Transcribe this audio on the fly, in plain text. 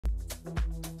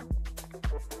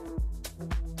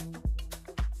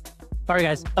All right,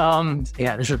 guys.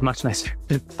 Yeah, this is much nicer.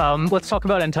 Let's talk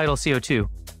about End-Tidal CO2.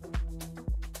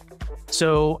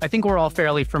 So I think we're all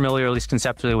fairly familiar, at least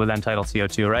conceptually, with End-Tidal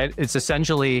CO2, right? It's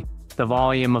essentially the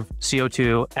volume of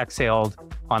CO2 exhaled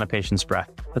on a patient's breath.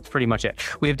 That's pretty much it.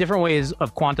 We have different ways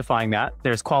of quantifying that.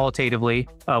 There's qualitatively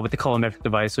with the colorimetric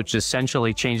device, which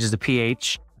essentially changes the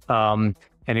pH, and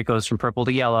it goes from purple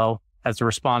to yellow as a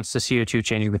response to CO2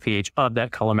 changing the pH of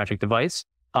that colorimetric device.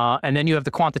 And then you have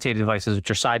the quantitative devices,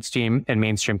 which are side stream and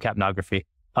mainstream capnography.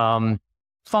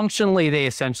 Functionally, they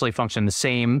essentially function the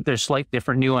same. There's slight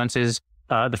different nuances.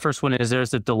 The first one is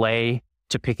there's a delay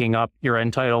to picking up your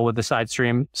End-Tidal with the side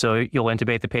stream. So you'll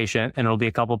intubate the patient and it'll be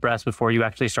a couple breaths before you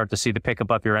actually start to see the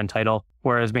pickup of your End-Tidal,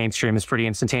 whereas mainstream is pretty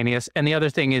instantaneous. And the other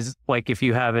thing is, like, if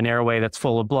you have an airway that's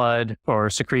full of blood or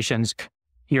secretions,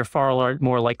 you're far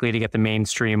more likely to get the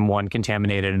mainstream one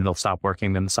contaminated and it'll stop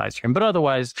working than the side stream. But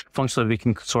otherwise, functionally, we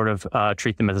can sort of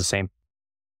treat them as the same.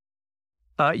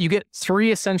 You get three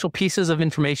essential pieces of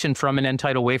information from an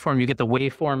End-Tidal waveform. You get the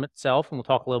waveform itself, and we'll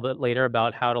talk a little bit later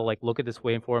about how to look at this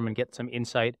waveform and get some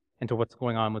insight into what's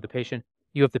going on with the patient.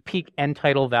 You have the peak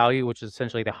End-Tidal value, which is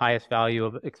essentially the highest value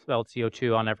of expelled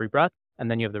CO2 on every breath, and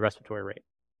then you have the respiratory rate.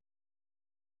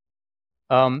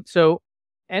 So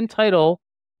End-Tidal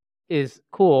is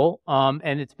cool,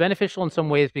 and it's beneficial in some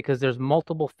ways because there's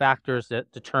multiple factors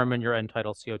that determine your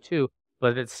End-Tidal CO2.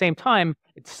 But at the same time,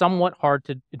 it's somewhat hard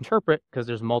to interpret because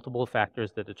there's multiple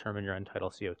factors that determine your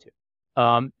End-Tidal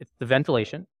CO2. It's the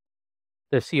ventilation,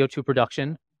 the CO2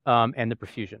 production, and the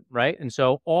perfusion, right? And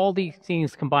so all these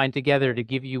things combine together to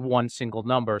give you one single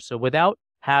number. So without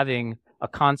having a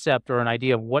concept or an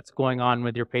idea of what's going on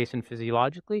with your patient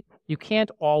physiologically, you can't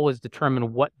always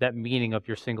determine what that meaning of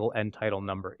your single End-Tidal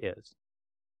number is.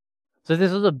 So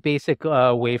this is a basic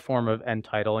waveform of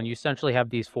End-Tidal, and you essentially have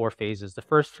these four phases. The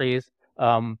first phase,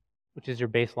 which is your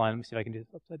baseline. Let me see if I can do this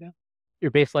upside down.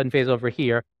 Your baseline phase over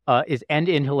here is end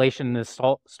inhalation and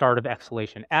the start of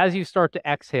exhalation. As you start to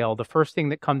exhale, the first thing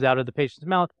that comes out of the patient's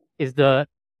mouth is the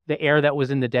air that was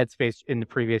in the dead space in the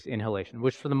previous inhalation,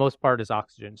 which for the most part is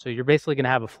oxygen. So you're basically going to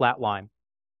have a flat line.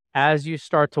 As you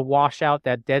start to wash out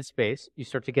that dead space, you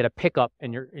start to get a pickup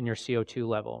in your CO2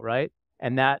 level, right?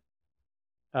 And that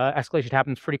escalation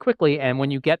happens pretty quickly. And when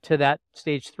you get to that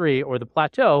stage 3 or the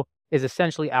plateau, is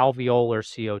essentially alveolar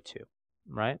CO2,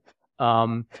 right?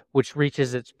 Which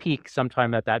reaches its peak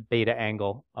sometime at that beta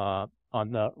angle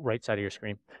on the right side of your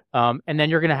screen. And then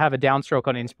you're going to have a downstroke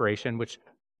on inspiration, which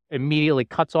immediately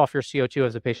cuts off your CO2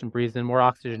 as the patient breathes in more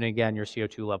oxygen. Again, your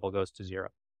CO2 level goes to 0.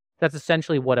 That's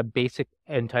essentially what a basic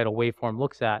End-Tidal waveform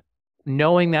looks at.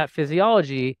 Knowing that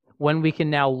physiology, when we can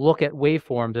now look at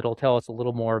waveforms, it'll tell us a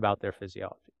little more about their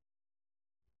physiology.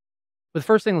 But the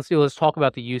first thing let's do is talk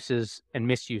about the uses and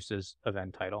misuses of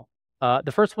End-Tidal.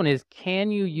 The first one is,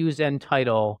 can you use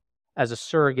End-Tidal as a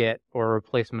surrogate or a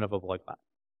replacement of a blood clot?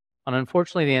 And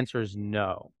unfortunately, the answer is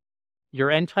no. Your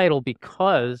End-Tidal,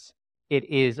 because it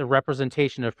is a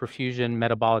representation of perfusion,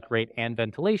 metabolic rate, and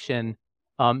ventilation,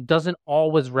 doesn't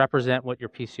always represent what your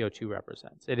PCO2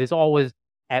 represents. It is always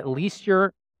at least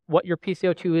what your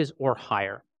PCO2 is or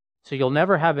higher. So you'll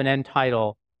never have an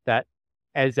End-Tidal that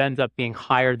ends up being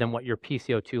higher than what your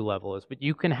PCO2 level is. But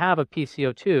you can have a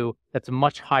PCO2 that's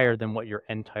much higher than what your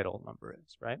End-Tidal number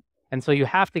is, right? And so you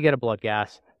have to get a blood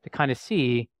gas to kind of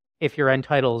see if your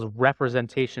End-Tidal is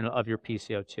representation of your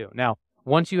PCO2. Now,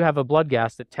 once you have a blood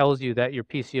gas that tells you that your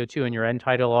PCO2 and your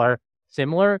End-Tidal are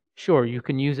similar, sure, you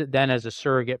can use it then as a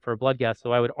surrogate for a blood gas.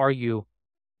 So I would argue,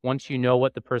 once you know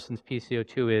what the person's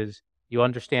PCO2 is, you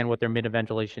understand what their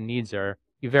mid-ventilation needs are,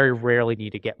 you very rarely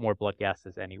need to get more blood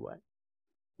gases anyway.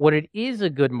 What it is a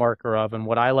good marker of, and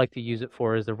what I like to use it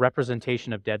for, is the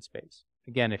representation of dead space.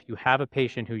 Again, if you have a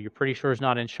patient who you're pretty sure is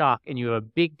not in shock, and you have a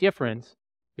big difference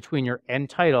between your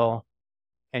End-Tidal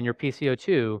and your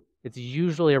PCO2, it's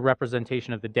usually a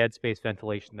representation of the dead space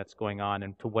ventilation that's going on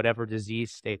and to whatever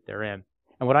disease state they're in.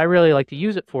 And what I really like to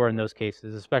use it for in those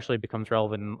cases, especially becomes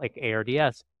relevant in like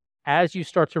ARDS, as you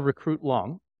start to recruit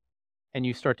lung, and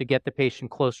you start to get the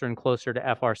patient closer and closer to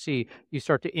FRC, you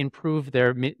start to improve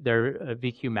their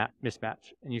VQ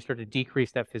mismatch, and you start to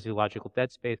decrease that physiological dead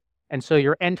space. And so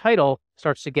your End-Tidal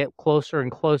starts to get closer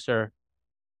and closer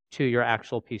to your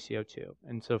actual PCO2.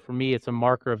 And so for me, it's a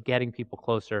marker of getting people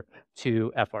closer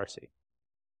to FRC.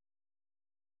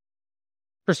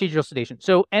 Procedural sedation.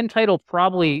 So End-Tidal,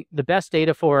 probably the best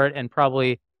data for it, and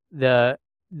probably the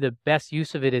best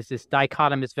use of it is this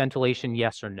dichotomous ventilation,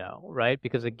 yes or no, right?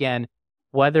 Because again,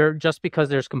 just because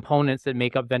there's components that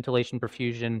make up ventilation,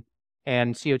 perfusion,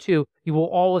 and CO2, you will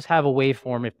always have a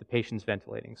waveform if the patient's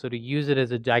ventilating. So to use it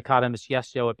as a dichotomous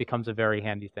yes-no, it becomes a very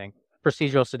handy thing.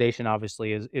 procedural sedation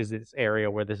obviously is this area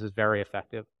where this is very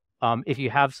effective. If you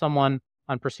have someone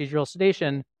on procedural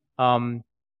sedation,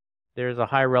 there's a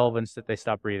high relevance that they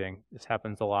stop breathing. This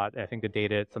happens a lot. I think the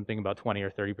data is something about 20 or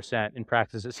 30%. In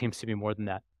practice, it seems to be more than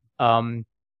that.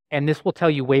 And this will tell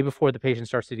you way before the patient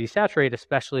starts to desaturate,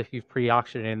 especially if you've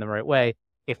pre-oxygenated in the right way,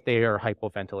 if they are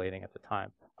hypoventilating at the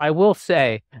time. I will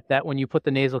say that when you put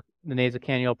the nasal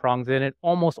cannula prongs in, it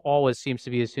almost always seems to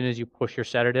be as soon as you push your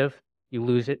sedative, you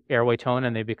lose airway tone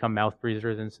and they become mouth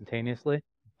breathers instantaneously.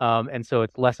 And so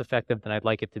it's less effective than I'd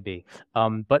like it to be.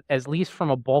 But at least from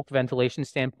a bulk ventilation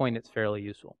standpoint, it's fairly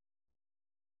useful.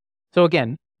 So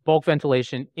again, bulk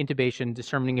ventilation, intubation,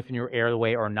 determining if in your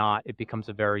airway or not, it becomes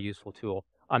a very useful tool.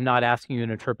 I'm not asking you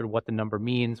to interpret what the number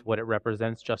means, what it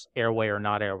represents, just airway or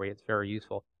not airway. It's very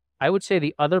useful. I would say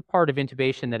the other part of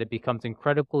intubation that it becomes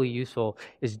incredibly useful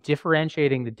is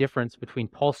differentiating the difference between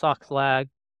pulse ox lag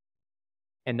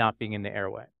and not being in the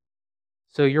airway.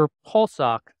 So your pulse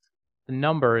ox, the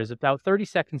number is about 30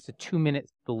 seconds to 2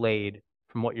 minutes delayed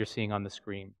from what you're seeing on the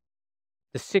screen.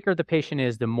 The sicker the patient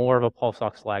is, the more of a pulse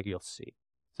ox lag you'll see.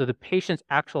 So the patient's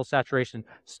actual saturation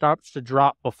starts to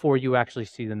drop before you actually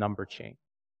see the number change.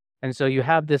 And so you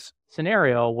have this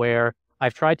scenario where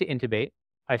I've tried to intubate,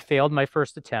 I failed my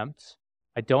first attempt,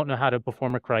 I don't know how to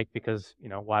perform a cric because,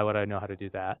 why would I know how to do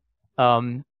that?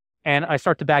 And I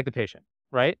start to bag the patient,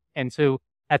 right? And so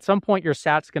at some point your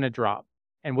sat's going to drop.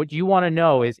 And what you want to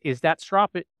know is that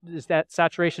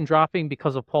saturation dropping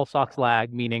because of pulse ox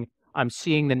lag, meaning I'm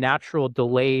seeing the natural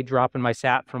delay drop in my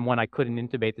sat from when I couldn't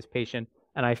intubate this patient,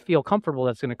 and I feel comfortable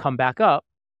that's going to come back up,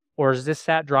 or is this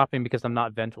sat dropping because I'm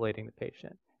not ventilating the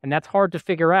patient? And that's hard to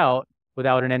figure out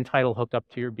without an End-Tidal hooked up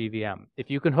to your BVM. If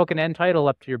you can hook an End-Tidal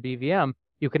up to your BVM,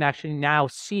 you can actually now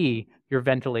see your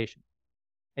ventilation,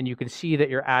 and you can see that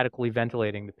you're adequately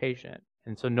ventilating the patient.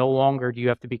 And so no longer do you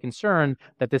have to be concerned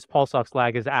that this pulse ox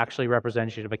lag is actually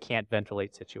representative of a can't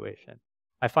ventilate situation.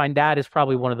 I find that is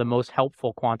probably one of the most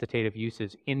helpful quantitative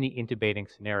uses in the intubating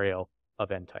scenario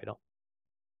of End-Tidal,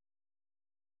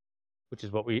 which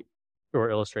is what we're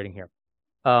illustrating here.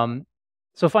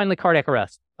 So finally, cardiac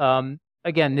arrest.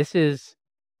 Again, this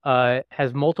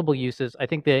has multiple uses. I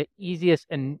think the easiest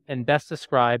and best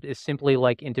described is simply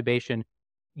like intubation,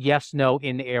 yes, no,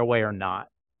 in the airway or not.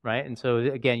 Right. And so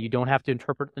again, you don't have to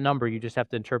interpret the number. You just have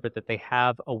to interpret that they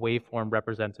have a waveform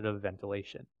representative of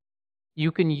ventilation.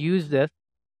 You can use this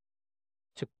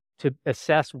to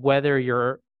assess whether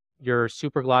your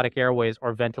supraglottic airways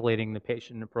are ventilating the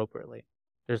patient appropriately.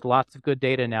 There's lots of good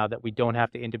data now that we don't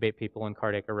have to intubate people in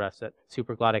cardiac arrest, that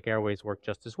supraglottic airways work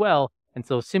just as well. And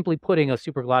so simply putting a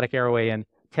supraglottic airway in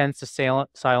tends to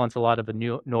silence a lot of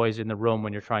the noise in the room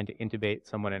when you're trying to intubate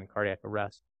someone in cardiac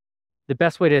arrest. The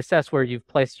best way to assess where you've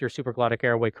placed your supraglottic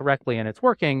airway correctly and it's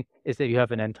working is that you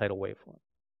have an End-Tidal waveform.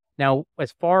 Now,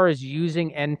 as far as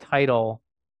using End-Tidal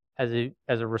as a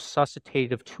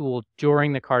resuscitative tool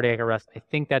during the cardiac arrest, I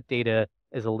think that data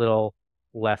is a little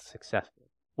less successful.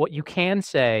 What you can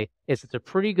say is it's a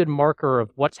pretty good marker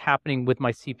of what's happening with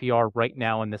my CPR right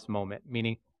now in this moment,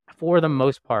 meaning for the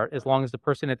most part, as long as the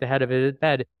person at the head of the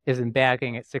bed isn't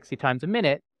bagging at 60 times a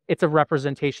minute, it's a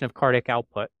representation of cardiac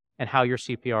output and how your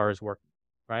CPR is working,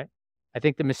 right? I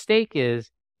think the mistake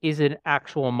is an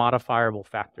actual modifiable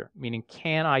factor, meaning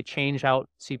can I change out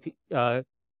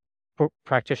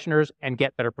practitioners and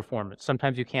get better performance?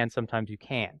 Sometimes you can, sometimes you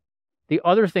can. The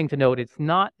other thing to note, it's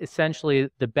not essentially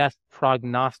the best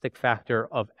prognostic factor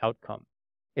of outcome.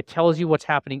 It tells you what's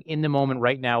happening in the moment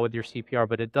right now with your CPR,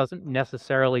 but it doesn't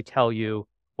necessarily tell you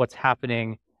what's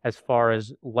happening as far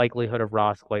as likelihood of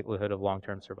ROSC, likelihood of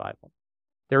long-term survival.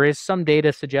 There is some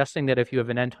data suggesting that if you have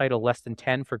an End-Tidal less than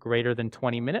 10 for greater than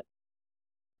 20 minutes,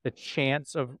 the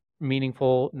chance of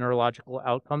meaningful neurological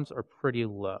outcomes are pretty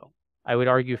low. I would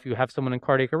argue if you have someone in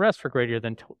cardiac arrest for greater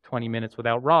than 20 minutes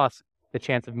without ROSC, the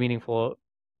chance of meaningful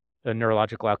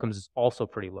neurological outcomes is also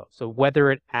pretty low. So whether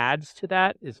it adds to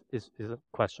that is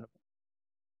questionable.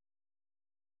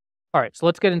 All right, so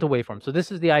let's get into waveforms. So this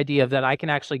is the idea of that I can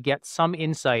actually get some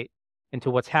insight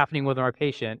into what's happening with our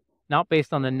patient, not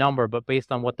based on the number, but based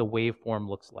on what the waveform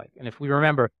looks like. And if we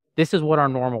remember, this is what our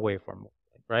normal waveform looks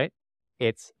like, right?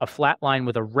 It's a flat line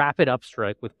with a rapid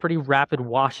upstrike with pretty rapid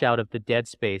washout of the dead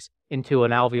space into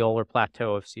an alveolar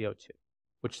plateau of CO2,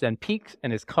 which then peaks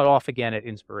and is cut off again at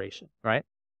inspiration, right?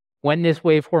 When this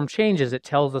waveform changes, it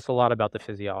tells us a lot about the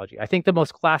physiology. I think the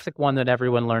most classic one that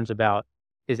everyone learns about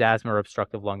is asthma or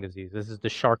obstructive lung disease. This is the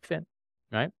shark fin,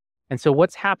 right? And so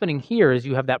what's happening here is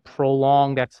you have that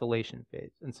prolonged exhalation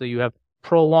phase. And so you have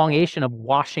prolongation of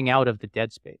washing out of the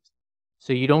dead space.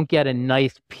 So you don't get a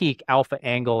nice peak alpha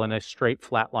angle and a straight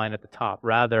flat line at the top.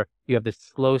 Rather, you have this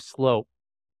slow slope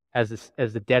as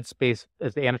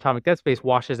the anatomic dead space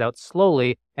washes out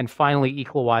slowly and finally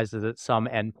equalizes at some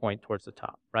endpoint towards the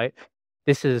top, right?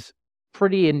 This is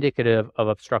pretty indicative of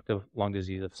obstructive lung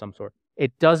disease of some sort.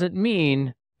 It doesn't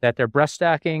mean that they're breath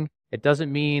stacking. It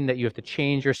doesn't mean that you have to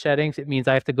change your settings. It means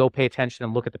I have to go pay attention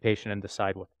and look at the patient and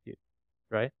decide what to do,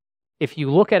 right? If you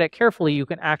look at it carefully, you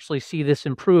can actually see this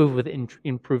improve with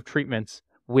improved treatments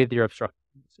with your obstructive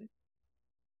lung disease.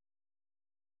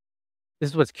 This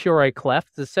is what's cure cleft.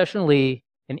 It's essentially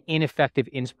an ineffective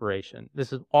inspiration.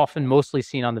 This is often mostly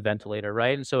seen on the ventilator,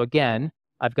 right? And so again,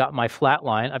 I've got my flat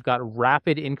line, I've got a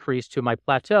rapid increase to my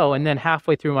plateau, and then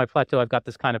halfway through my plateau, I've got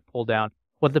this kind of pull down.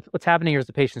 What's happening here is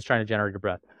the patient's trying to generate a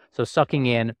breath. So sucking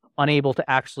in, unable to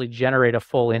actually generate a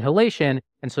full inhalation,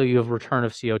 and so you have return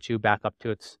of CO2 back up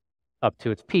to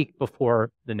its peak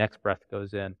before the next breath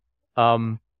goes in.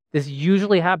 This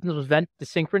usually happens with vent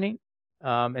desynchrony.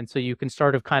 And so you can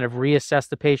sort of kind of reassess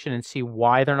the patient and see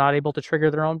why they're not able to trigger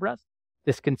their own breath.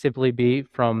 This can simply be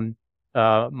from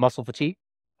muscle fatigue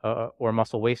or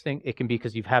muscle wasting. It can be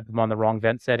because you've had them on the wrong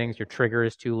vent settings. Your trigger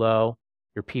is too low.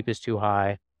 Your PEEP is too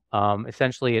high.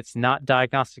 Essentially, it's not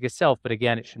diagnostic itself, but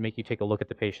again, it should make you take a look at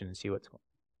the patient and see what's going on.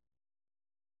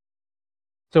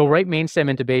 So right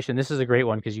mainstem intubation, this is a great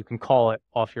one because you can call it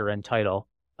off your End-Tidal.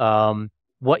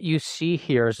 What you see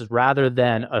here is rather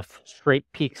than a straight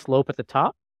peak slope at the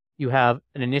top, you have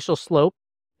an initial slope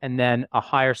and then a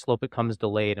higher slope that comes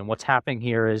delayed. And what's happening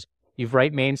here is you've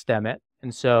right mainstem it.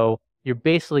 And so you've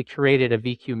basically created a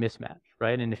VQ mismatch,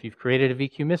 right? And if you've created a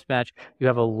VQ mismatch, you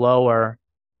have a lower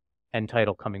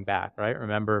End-Tidal coming back, right?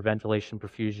 Remember ventilation,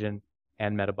 perfusion,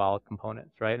 and metabolic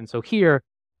components, right? And so here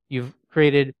you've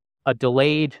created a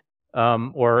delayed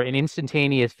or an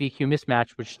instantaneous VQ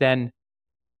mismatch, which then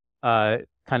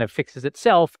kind of fixes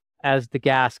itself as the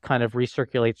gas kind of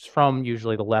recirculates from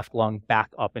usually the left lung back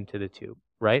up into the tube,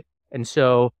 right? And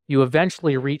so you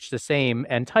eventually reach the same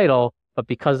End-Tidal, but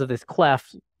because of this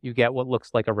cleft, you get what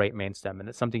looks like a right mainstem, and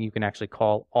it's something you can actually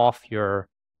call off your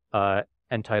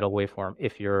End-Tidal waveform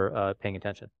if you're paying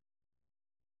attention.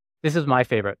 This is my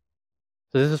favorite.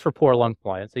 So this is for poor lung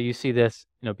compliance. So you see this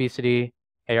in obesity,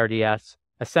 ARDS.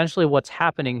 Essentially what's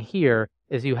happening here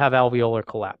is you have alveolar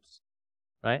collapse,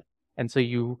 right? And so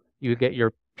you get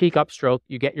your peak upstroke,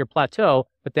 you get your plateau,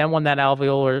 but then when that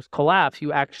alveolar collapse,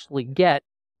 you actually get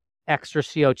extra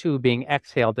CO2 being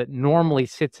exhaled that normally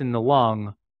sits in the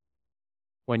lung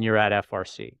when you're at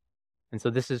FRC. And so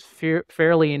this is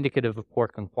fairly indicative of poor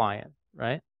compliance,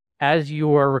 right? As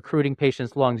you are recruiting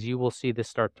patients' lungs, you will see this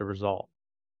start to resolve,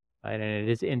 right? And it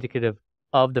is indicative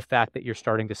of the fact that you're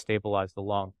starting to stabilize the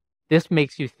lung. This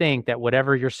makes you think that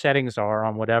whatever your settings are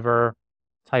on whatever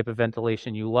type of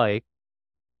ventilation you like,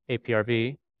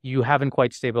 APRV, you haven't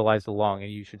quite stabilized the lung,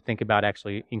 and you should think about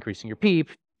actually increasing your PEEP,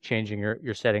 changing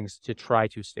your settings to try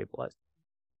to stabilize.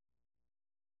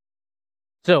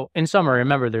 So in summary,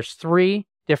 remember there's 3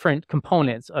 different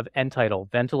components of End-Tidal: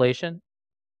 ventilation,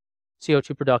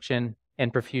 CO2 production,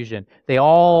 and perfusion. They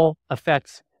all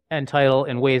affect End-Tidal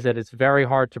in ways that it's very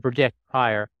hard to predict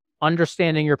prior.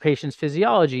 Understanding your patient's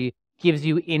physiology gives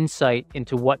you insight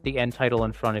into what the End-Tidal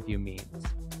in front of you means.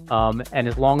 And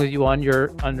as long as you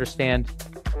understand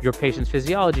your patient's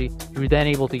physiology, you're then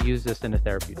able to use this in a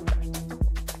therapeutic fashion.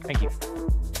 Thank you.